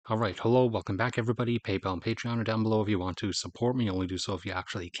Alright, hello, welcome back everybody. PayPal and Patreon are down below if you want to support me. Only do so if you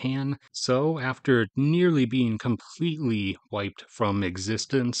actually can. So, after nearly being completely wiped from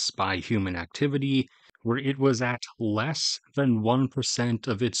existence by human activity, where it was at less than 1%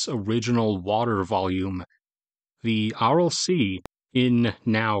 of its original water volume, the Aral Sea in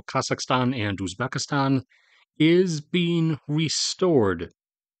now Kazakhstan and Uzbekistan is being restored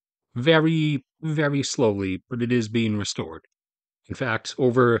very, very slowly, but it is being restored. In fact,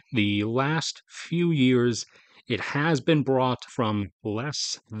 over the last few years, it has been brought from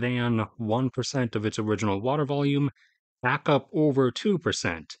less than 1% of its original water volume back up over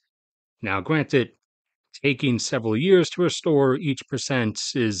 2%. Now, granted, taking several years to restore each percent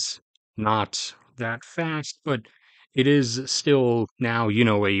is not that fast, but it is still now,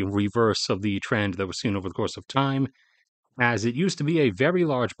 a reverse of the trend that was seen over the course of time, as it used to be a very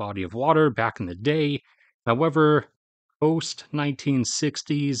large body of water back in the day. However, post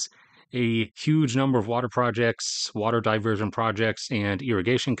 1960s, a huge number of water projects, water diversion projects, and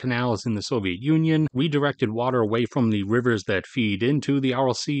irrigation canals in the Soviet Union redirected water away from the rivers that feed into the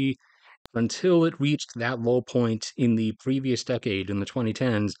Aral Sea until it reached that low point in the previous decade, in the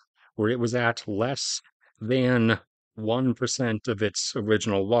 2010s, where it was at less than 1% of its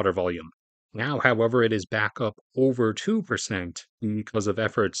original water volume. Now, however, it is back up over 2% because of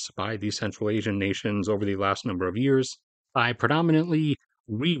efforts by the Central Asian nations over the last number of years by predominantly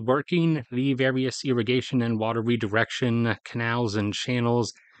reworking the various irrigation and water redirection canals and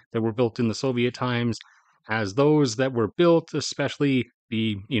channels that were built in the Soviet times, as those that were built, especially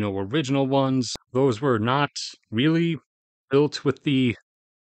the original ones, those were not really built with the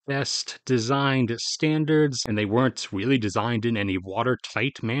best designed standards, and they weren't really designed in any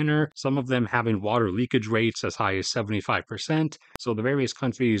watertight manner, some of them having water leakage rates as high as 75%. So the various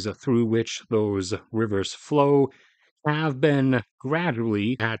countries through which those rivers flow have been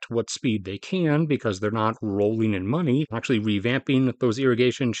gradually, at what speed they can, because they're not rolling in money, actually revamping those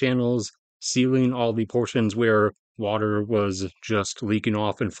irrigation channels, sealing all the portions where water was just leaking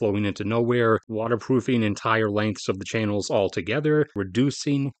off and flowing into nowhere, waterproofing entire lengths of the channels altogether,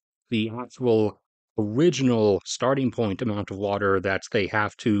 reducing the actual original starting point amount of water that they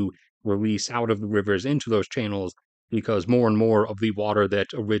have to release out of the rivers into those channels, because more and more of the water that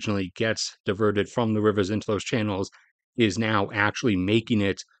originally gets diverted from the rivers into those channels is now actually making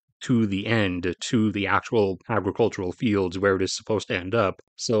it to the end, to the actual agricultural fields where it is supposed to end up,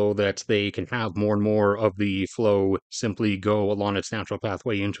 so that they can have more and more of the flow simply go along its natural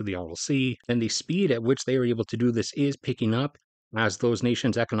pathway into the Aral Sea. And the speed at which they are able to do this is picking up as those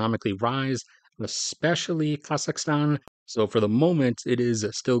nations economically rise, especially Kazakhstan. So for the moment, it is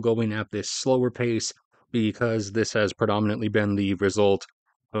still going at this slower pace because this has predominantly been the result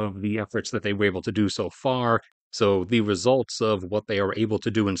of the efforts that they were able to do so far. So the results of what they are able to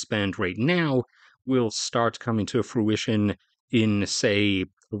do and spend right now will start coming to fruition in, say,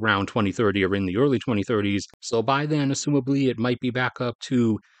 around 2030 or in the early 2030s. So by then, assumably, it might be back up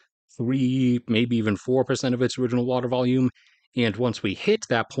to 3, maybe even 4% of its original water volume. And once we hit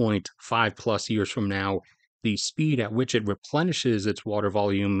that point, 5+ years from now, the speed at which it replenishes its water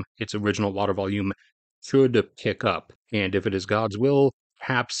volume, its original water volume, should pick up. And if it is God's will,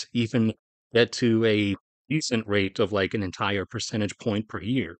 perhaps even get to a decent rate of like an entire percentage point per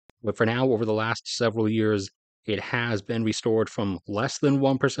year. But for now, over the last several years, it has been restored from less than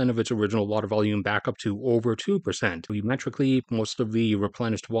 1% of its original water volume back up to over 2%. Metrically, most of the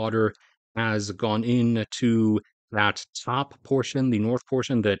replenished water has gone into that top portion, the north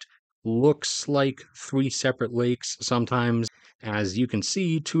portion that looks like 3 separate lakes sometimes. As you can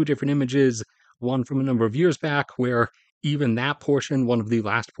see, 2 different images, one from a number of years back where even that portion, one of the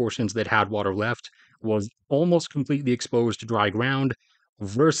last portions that had water left, was almost completely exposed to dry ground,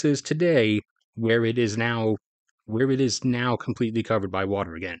 versus today where it is now completely covered by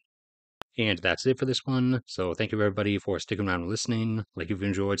water again. And that's it for this one. So thank you everybody for sticking around and listening. Like if you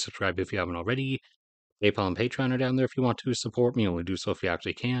enjoyed, subscribe if you haven't already. PayPal and Patreon are down there if you want to support me. Only do so if you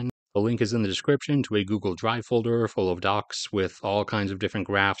actually can. The link is in the description to a Google Drive folder full of docs with all kinds of different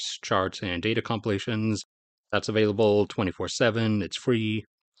graphs, charts, and data compilations. That's available 24/7. It's free.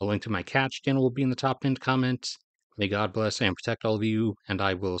 A link to my catch channel will be in the top pinned comment. May God bless and protect all of you, and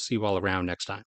I will see you all around next time.